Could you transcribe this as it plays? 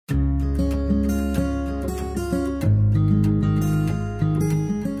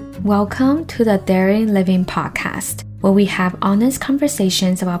Welcome to the Daring Living Podcast, where we have honest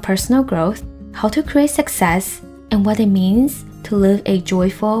conversations about personal growth, how to create success, and what it means to live a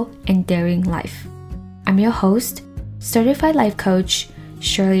joyful and daring life. I'm your host, Certified Life Coach,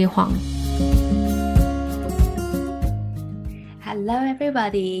 Shirley Huang. Hello,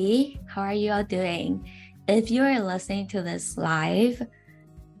 everybody. How are you all doing? If you are listening to this live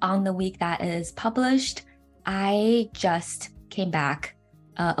on the week that is published, I just came back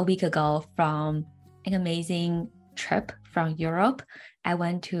a week ago from an amazing trip from Europe. I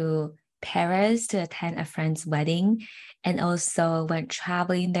went to Paris to attend a friend's wedding and also went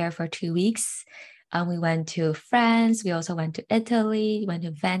traveling there for 2 weeks. We went to France. We also went to Italy, went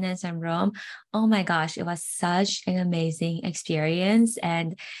to Venice and Rome. Oh my gosh, it was such an amazing experience.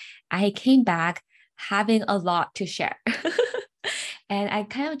 And I came back having a lot to share. And I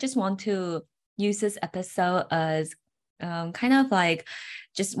kind of just want to use this episode as kind of like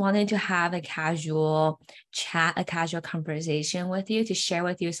just wanting to have a casual chat, a casual conversation with you to share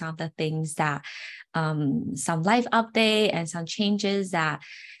with you some of the things that, some life update and some changes that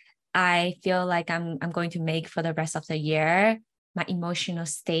I feel like I'm going to make for the rest of the year, my emotional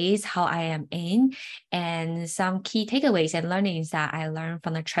states, how I am in, and some key takeaways and learnings that I learned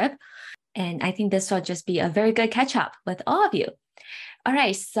from the trip. And I think this will just be a very good catch up with all of you. All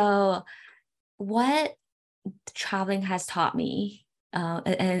right, so what traveling has taught me,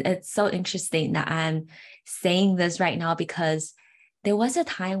 and it's so interesting that I'm saying this right now because there was a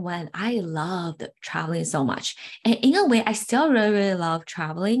time when I loved traveling so much. And in a way, I still really, really love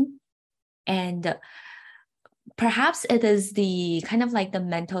traveling. And perhaps it is the kind of like the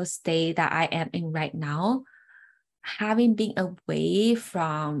mental state that I am in right now, having been away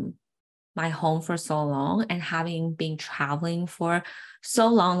from my home for so long and having been traveling for so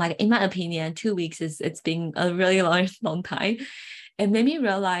long. Like in my opinion, 2 weeks it's been a really long time. It made me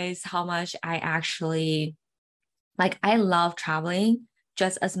realize how much I actually like. I love traveling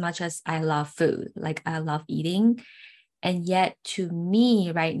just as much as I love food. Like I love eating. And yet to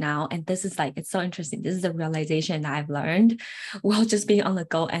me right now, and this is like, it's so interesting. This is a realization that I've learned while just being on the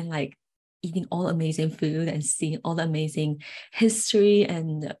go and like eating all amazing food and seeing all the amazing history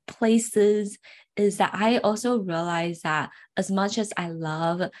and places, is that I also realize that as much as I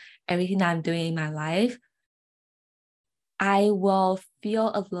love everything that I'm doing in my life, I will feel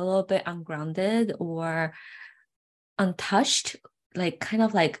a little bit ungrounded or untouched, like kind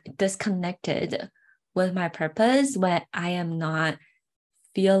of like disconnected with my purpose when I am not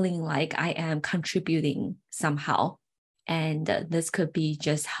feeling like I am contributing somehow. And this could be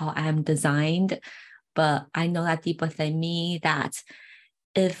just how I'm designed. But I know that deep within me that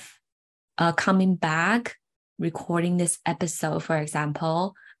if coming back, recording this episode, for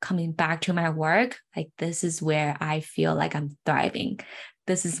example, coming back to my work, like this is where I feel like I'm thriving.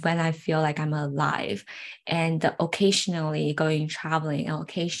 This is when I feel like I'm alive. And occasionally going traveling and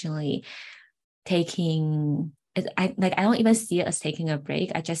occasionally taking it, I don't even see it as taking a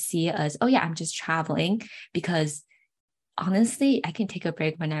break. I just see it as, oh yeah, I'm just traveling, because honestly, I can take a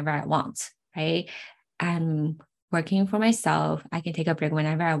break whenever I want, right? I'm working for myself. I can take a break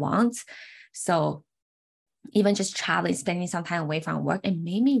whenever I want. So even just traveling, spending some time away from work, it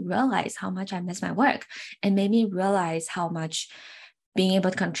made me realize how much I miss my work. It made me realize how much being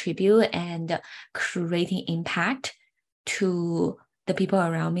able to contribute and creating impact to the people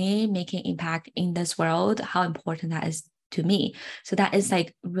around me, making impact in this world, how important that is to me. So that is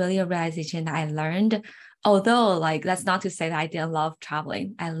like really a realization that I learned. Although like, that's not to say that I didn't love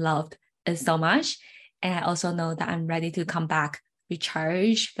traveling. I loved it so much. And I also know that I'm ready to come back,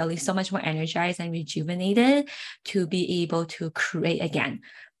 recharge, feeling so much more energized and rejuvenated to be able to create again,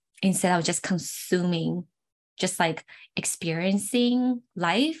 instead of just consuming, just like experiencing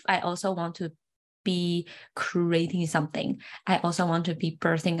life. I also want to be creating something. I also want to be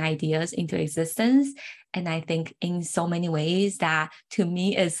birthing ideas into existence. And I think in so many ways that to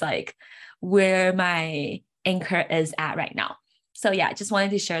me is like where my anchor is at right now. So yeah, just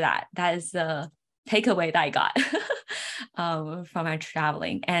wanted to share that. That is the takeaway that I got from my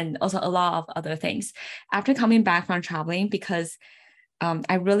traveling, and also a lot of other things. After coming back from traveling, because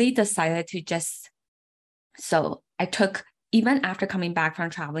I really decided to just, so I took, even after coming back from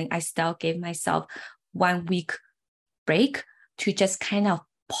traveling, I still gave myself 1 week break to just kind of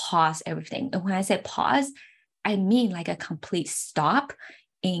pause everything. And when I say pause, I mean like a complete stop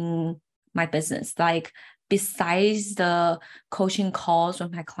in my business. Like besides the coaching calls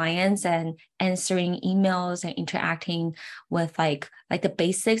with my clients and answering emails and interacting with like the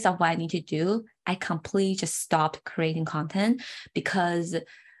basics of what I need to do, I completely just stopped creating content because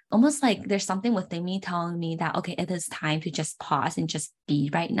almost like there's something within me telling me that, okay, it is time to just pause and just be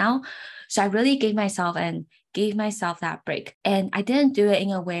right now. So I really gave myself that break. And I didn't do it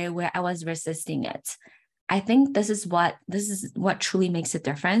in a way where I was resisting it. I think this is what truly makes a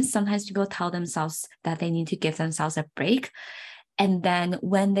difference. Sometimes people tell themselves that they need to give themselves a break. And then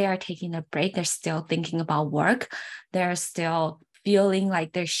when they are taking a break, they're still thinking about work. They're still feeling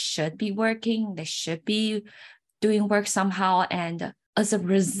like they should be working. They should be doing work somehow. And as a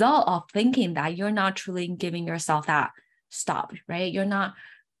result of thinking that, you're not truly giving yourself that stop, right? You're not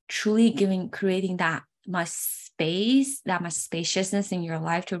truly creating that much space, that much spaciousness in your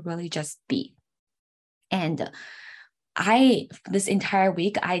life to really just be. And this entire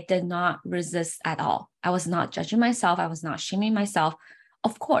week, I did not resist at all. I was not judging myself. I was not shaming myself.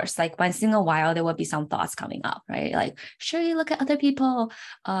 Of course, like once in a while, there will be some thoughts coming up, right? Like, sure, you look at other people.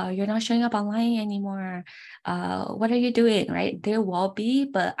 You're not showing up online anymore. What are you doing, right? There will be,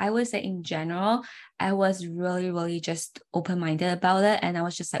 but I would say in general, I was really, really just open-minded about it. And I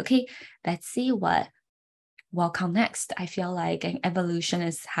was just like, okay, let's see what will come next. I feel like an evolution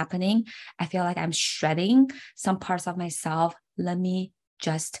is happening. I feel like I'm shredding some parts of myself. Let me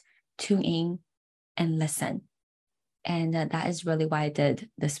just tune in and listen. And that is really what I did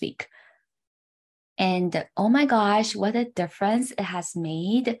this week. And oh my gosh, what a difference it has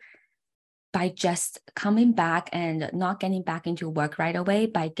made by just coming back and not getting back into work right away,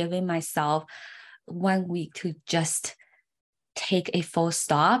 by giving myself 1 week to just take a full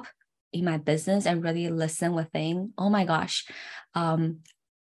stop in my business and really listen within. Oh my gosh.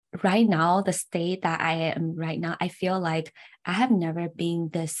 Right now, the state that I am right now, I feel like I have never been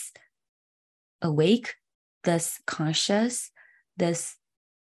this awake, this conscious, this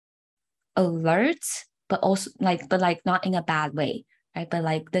alert, but also like not in a bad way, right? But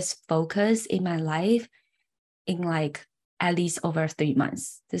like this focus in my life in like at least over 3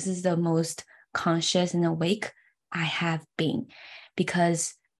 months. This is the most conscious and awake I have been,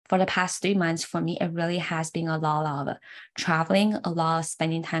 because for the past 3 months, for me, it really has been a lot of traveling, a lot of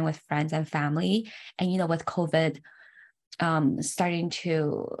spending time with friends and family. And, with COVID starting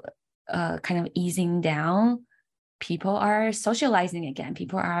to kind of easing down, people are socializing again.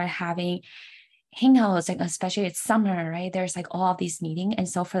 People are having hangouts, like especially it's summer, right? There's like all of these meetings. And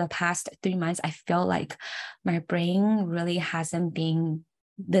so for the past 3 months, I feel like my brain really hasn't been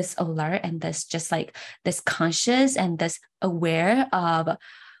this alert and this just like this conscious and this aware of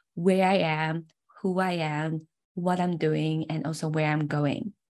where I am, who I am, what I'm doing, and also where I'm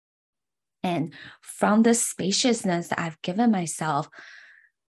going. And from the spaciousness that I've given myself,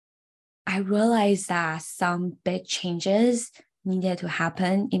 I realized that some big changes needed to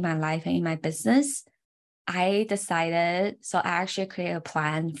happen in my life and in my business. I decided, so I actually created a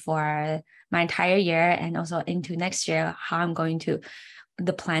plan for my entire year and also into next year, how I'm going to,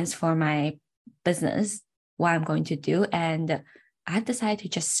 the plans for my business, what I'm going to do. And I've decided to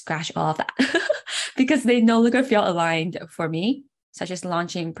just scratch all of that because they no longer feel aligned for me, such as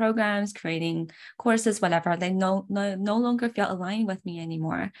launching programs, creating courses, whatever. They no longer feel aligned with me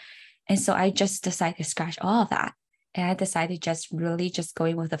anymore. And so I just decided to scratch all of that. And I decided just really just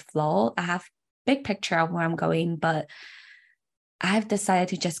going with the flow. I have big picture of where I'm going, but I've decided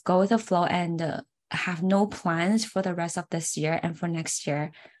to just go with the flow and have no plans for the rest of this year and for next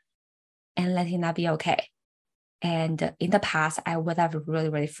year, and letting that be okay. And in the past, I would have really,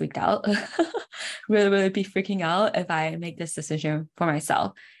 really freaked out, really, really be freaking out if I make this decision for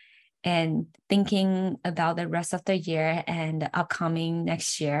myself. And thinking about the rest of the year and upcoming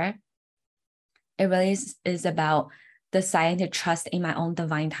next year, it really is about deciding to trust in my own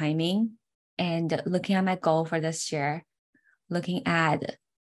divine timing and looking at my goal for this year, looking at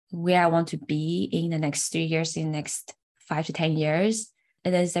where I want to be in the next 3 years, in the next 5 to 10 years.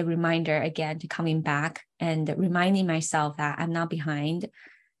 It is a reminder again to coming back and reminding myself that I'm not behind.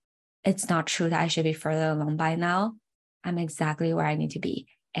 It's not true that I should be further along by now. I'm exactly where I need to be.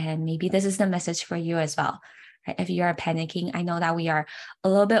 And maybe this is the message for you as well. Right? If you are panicking, I know that we are a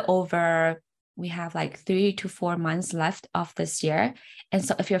little bit over, we have like 3 to 4 months left of this year. And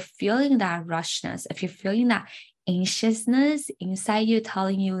so if you're feeling that rushness, if you're feeling that anxiousness inside you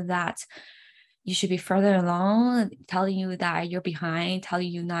telling you that you should be further along, telling you that you're behind, telling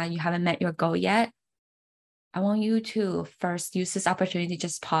you that you haven't met your goal yet, I want you to first use this opportunity to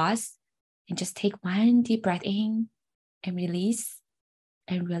just pause and just take one deep breath in and release,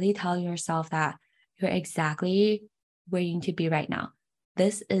 and really tell yourself that you're exactly where you need to be right now.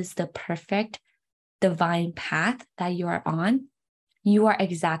 This is the perfect divine path that you are on. You are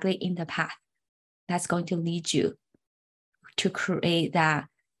exactly in the path that's going to lead you to create that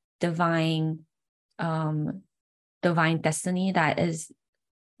divine destiny that is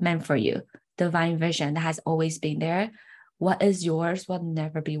meant for you, divine vision that has always been there. What is yours will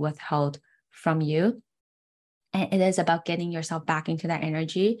never be withheld from you. And it is about getting yourself back into that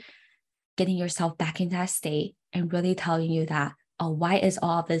energy, getting yourself back into that state, and really telling you that, oh, why is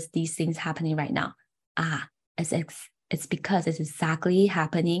all of these things happening right now? It's because it's exactly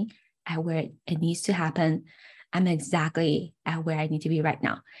happening at where it needs to happen. I'm exactly at where I need to be right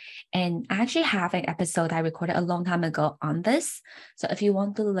now. And I actually have an episode I recorded a long time ago on this. So if you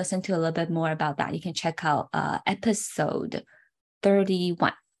want to listen to a little bit more about that, you can check out episode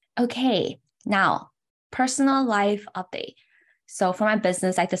 31. Okay, now personal life update. So for my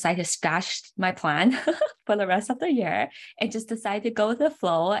business, I decided to scratch my plan for the rest of the year and just decide to go with the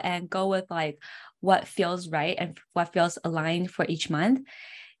flow and go with like what feels right and what feels aligned for each month.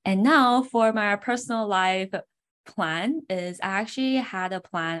 And now for my personal life plan is I actually had a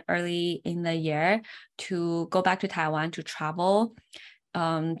plan early in the year to go back to Taiwan to travel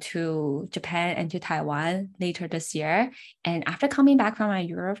to Japan and to Taiwan later this year. And after coming back from my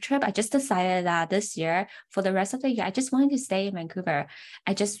Europe trip, I just decided that this year, for the rest of the year, I just wanted to stay in Vancouver.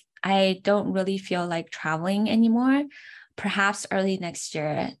 I don't really feel like traveling anymore. Perhaps early next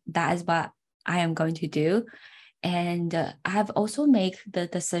year, that is what I am going to do. And I have also made the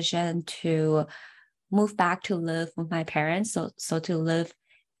decision to move back to live with my parents. So to live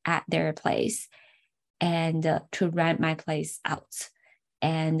at their place and to rent my place out.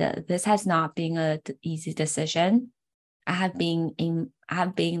 And this has not been an easy decision. I have been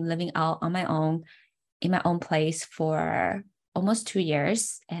living out on my own in my own place for almost 2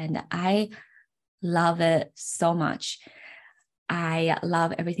 years, and I love it so much. I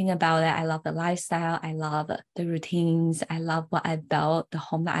love everything about it. I love the lifestyle. I love the routines. I love what I've built, the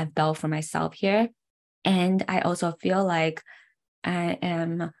home that I've built for myself here. And I also feel like I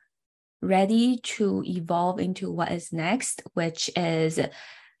am ready to evolve into what is next, which is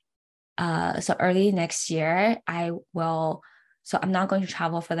so early next year, I'm not going to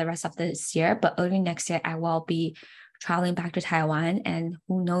travel for the rest of this year, but early next year, I will be traveling back to Taiwan, and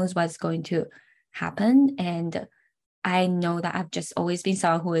who knows what's going to happen. And I know that I've just always been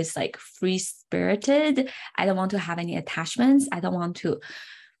someone who is like free spirited. I don't want to have any attachments. I don't want to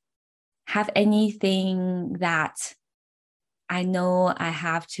have anything that I know I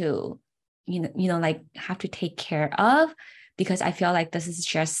have to, like have to take care of, because I feel like this is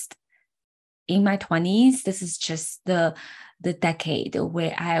just in my 20s. This is just the decade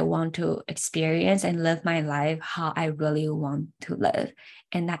where I want to experience and live my life how I really want to live.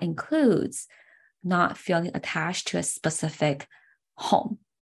 And that includes not feeling attached to a specific home.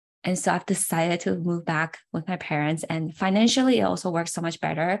 And so I've decided to move back with my parents, and financially it also works so much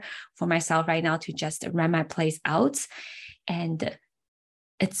better for myself right now to just rent my place out. And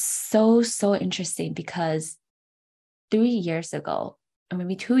it's so interesting because 3 years ago, or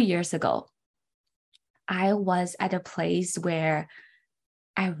maybe 2 years ago, I was at a place where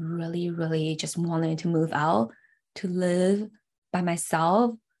I really just wanted to move out, to live by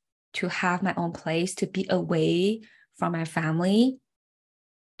myself, to have my own place, to be away from my family.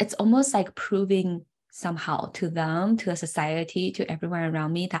 It's almost like proving somehow to them, to the society, to everyone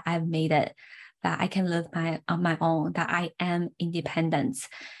around me that I've made it, that I can live on my own, that I am independent.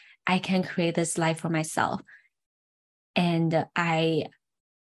 I can create this life for myself. And I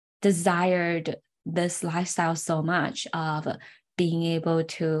desired this lifestyle so much of being able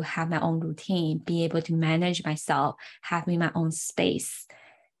to have my own routine, being able to manage myself, having my own space.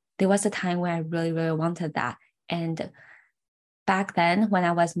 There was a time where I really wanted that. And back then, when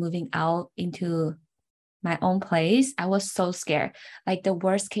I was moving out into my own place, I was so scared. Like the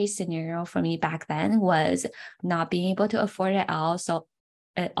worst case scenario for me back then was not being able to afford it all. So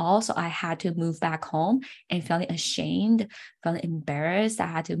I had to move back home and feeling ashamed, feeling embarrassed. I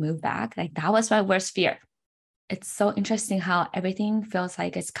had to move back. Like that was my worst fear. It's so interesting how everything feels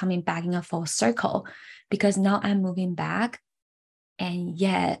like it's coming back in a full circle, because now I'm moving back, and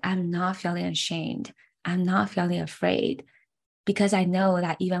yet I'm not feeling ashamed. I'm not feeling afraid, because I know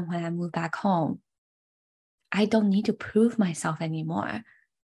that even when I move back home, I don't need to prove myself anymore.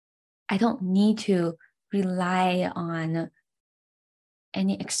 I don't need to rely on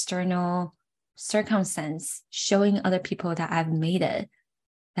any external circumstance showing other people that I've made it,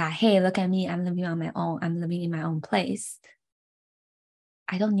 that, hey, look at me, I'm living on my own, I'm living in my own place.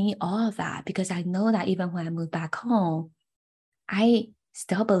 I don't need all of that, because I know that even when I move back home, I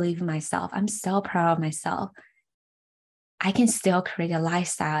still believe in myself. I'm still proud of myself. I can still create a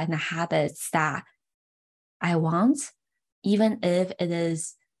lifestyle and the habits that I want, even if it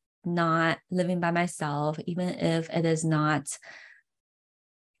is not living by myself, even if it is not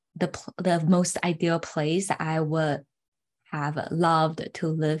the most ideal place that I would have loved to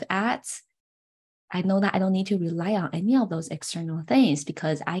live at, I know that I don't need to rely on any of those external things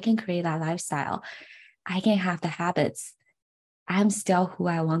because I can create that lifestyle. I can have the habits. I'm still who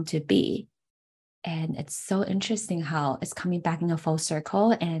I want to be. And it's so interesting how it's coming back in a full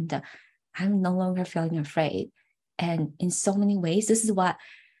circle, and I'm no longer feeling afraid. And in so many ways, this is what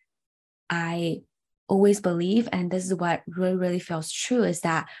I always believe, and this is what really, really feels true, is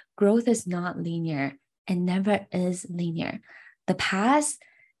that growth is not linear and never is linear. The past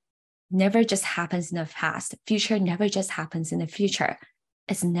never just happens in the past. Future never just happens in the future.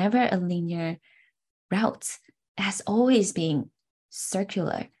 It's never a linear route. It has always been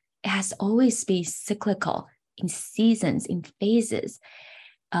circular. It has always been cyclical in seasons, in phases.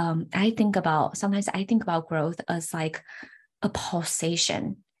 Sometimes I think about growth as like a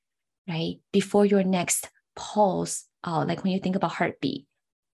pulsation, right? Before your next pulse out, like when you think about heartbeat,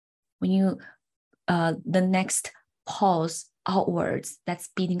 the next pulse outwards, that's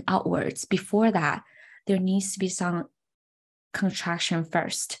beating outwards. Before that, there needs to be some contraction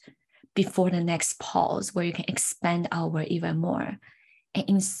first before the next pulse where you can expand outward even more. And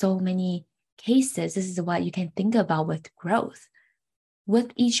in so many cases, this is what you can think about with growth.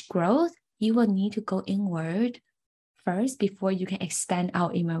 With each growth, you will need to go inward first before you can expand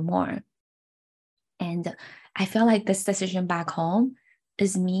out even more. And I feel like this decision back home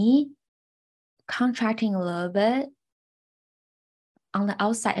is me contracting a little bit. On the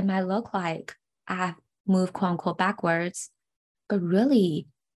outside, it might look like I've moved quote unquote backwards, but really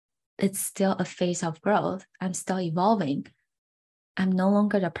it's still a phase of growth. I'm still evolving. I'm no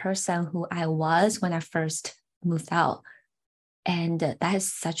longer the person who I was when I first moved out. And that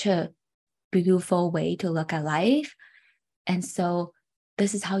is such a beautiful way to look at life. And so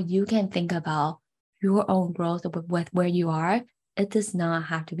this is how you can think about your own growth with where you are. It does not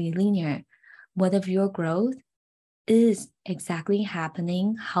have to be linear. What if your growth is exactly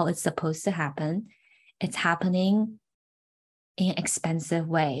happening how it's supposed to happen? It's happening in an expansive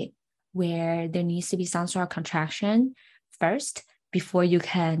way where there needs to be some sort of contraction first before you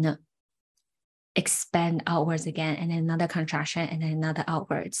can expand outwards again, and then another contraction, and then another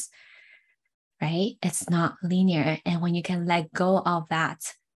outwards, right? It's not linear. And when you can let go of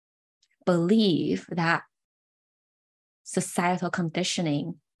that belief, that societal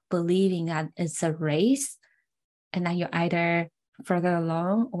conditioning, believing that it's a race and that you're either further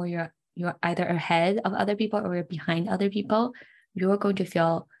along or you're either ahead of other people or you're behind other people, you're going to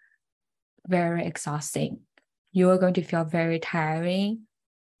feel very exhausting. You're going to feel very tiring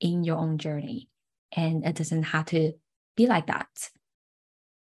in your own journey. And it doesn't have to be like that.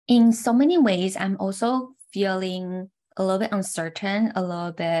 In so many ways, I'm also feeling a little bit uncertain, a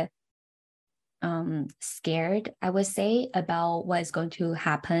little bit scared, I would say, about what is going to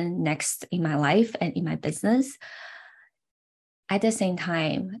happen next in my life and in my business. At the same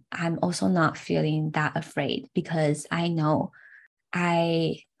time, I'm also not feeling that afraid because I know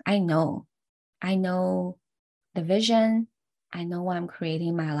the vision. I know what I'm creating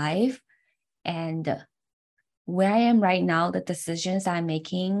in my life. And where I am right now, the decisions I'm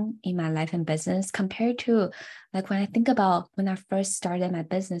making in my life and business compared to like when I think about when I first started my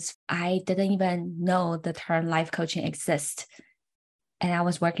business, I didn't even know the term life coaching exists. And I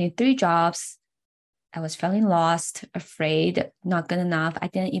was working 3 jobs. I was feeling lost, afraid, not good enough. I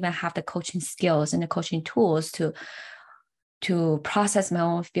didn't even have the coaching skills and the coaching tools to process my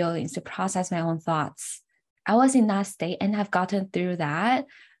own feelings, to process my own thoughts. I was in that state and I've gotten through that.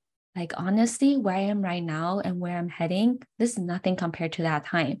 Like, honestly, where I am right now and where I'm heading, this is nothing compared to that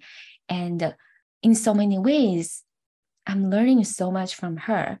time. And in so many ways, I'm learning so much from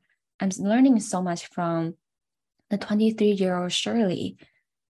her. I'm learning so much from the 23-year-old Shirley.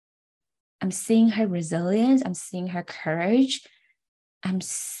 I'm seeing her resilience. I'm seeing her courage. I'm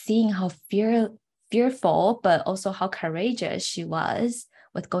seeing how fearful, but also how courageous she was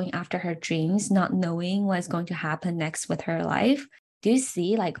with going after her dreams, not knowing what's going to happen next with her life. Do you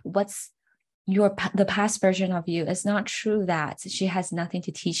see like what's the past version of you? It's not true that she has nothing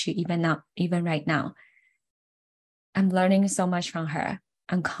to teach you even right now. I'm learning so much from her.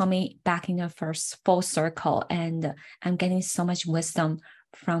 I'm coming back in the first full circle and I'm getting so much wisdom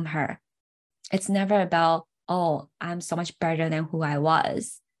from her. It's never about, oh, I'm so much better than who I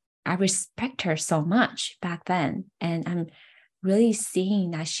was. I respect her so much back then. And I'm really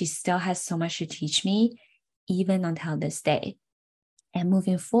seeing that she still has so much to teach me, even until this day. And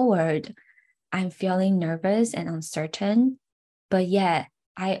moving forward, I'm feeling nervous and uncertain, but yet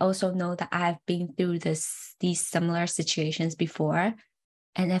I also know that I've been through these similar situations before.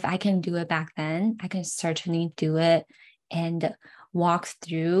 And if I can do it back then, I can certainly do it and walk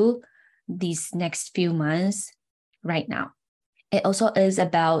through these next few months right now. It also is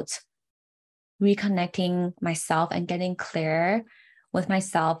about reconnecting myself and getting clear with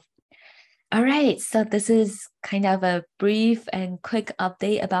myself. All right, so this is kind of a brief and quick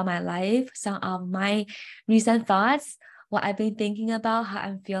update about my life, some of my recent thoughts, what I've been thinking about, how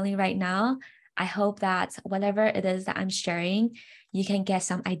I'm feeling right now. I hope that whatever it is that I'm sharing, you can get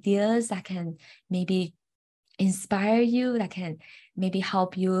some ideas that can maybe inspire you, that can maybe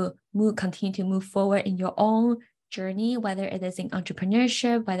help you continue to move forward in your own journey, whether it is in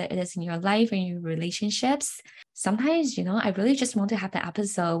entrepreneurship, whether it is in your life or in your relationships. Sometimes, I really just want to have the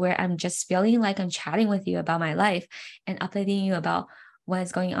episode where I'm just feeling like I'm chatting with you about my life and updating you about what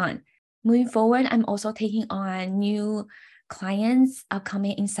is going on. Moving forward, I'm also taking on new clients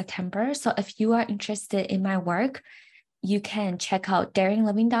upcoming in September. So if you are interested in my work, you can check out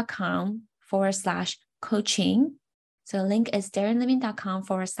daringliving.com/coaching. So the link is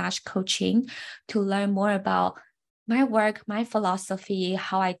daringliving.com/coaching to learn more about my work, my philosophy,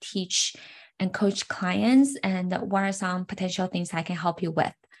 how I teach and coach clients, and what are some potential things I can help you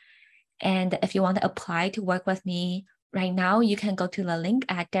with. And if you want to apply to work with me right now, you can go to the link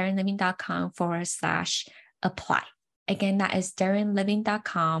at daringliving.com/apply. Again, that is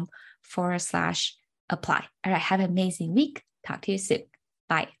daringliving.com/apply. All right, have an amazing week. Talk to you soon.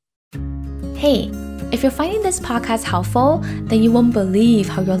 Bye. Hey, if you're finding this podcast helpful, then you won't believe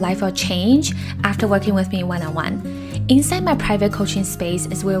how your life will change after working with me one-on-one. Inside my private coaching space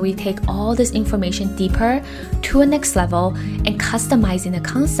is where we take all this information deeper to a next level and customizing the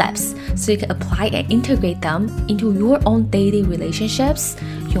concepts so you can apply and integrate them into your own daily relationships,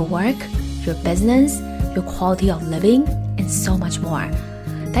 your work, your business, your quality of living, and so much more.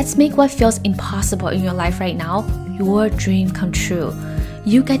 Let's make what feels impossible in your life right now your dream come true.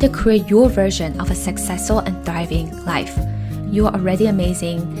 You get to create your version of a successful and thriving life. You are already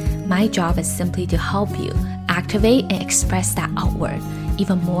amazing. My job is simply to help you activate and express that outward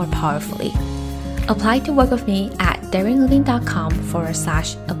even more powerfully. Apply to work with me at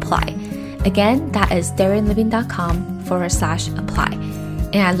daringliving.com/apply. Again, that is daringliving.com/apply.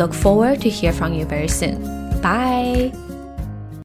 And I look forward to hear from you very soon. Bye.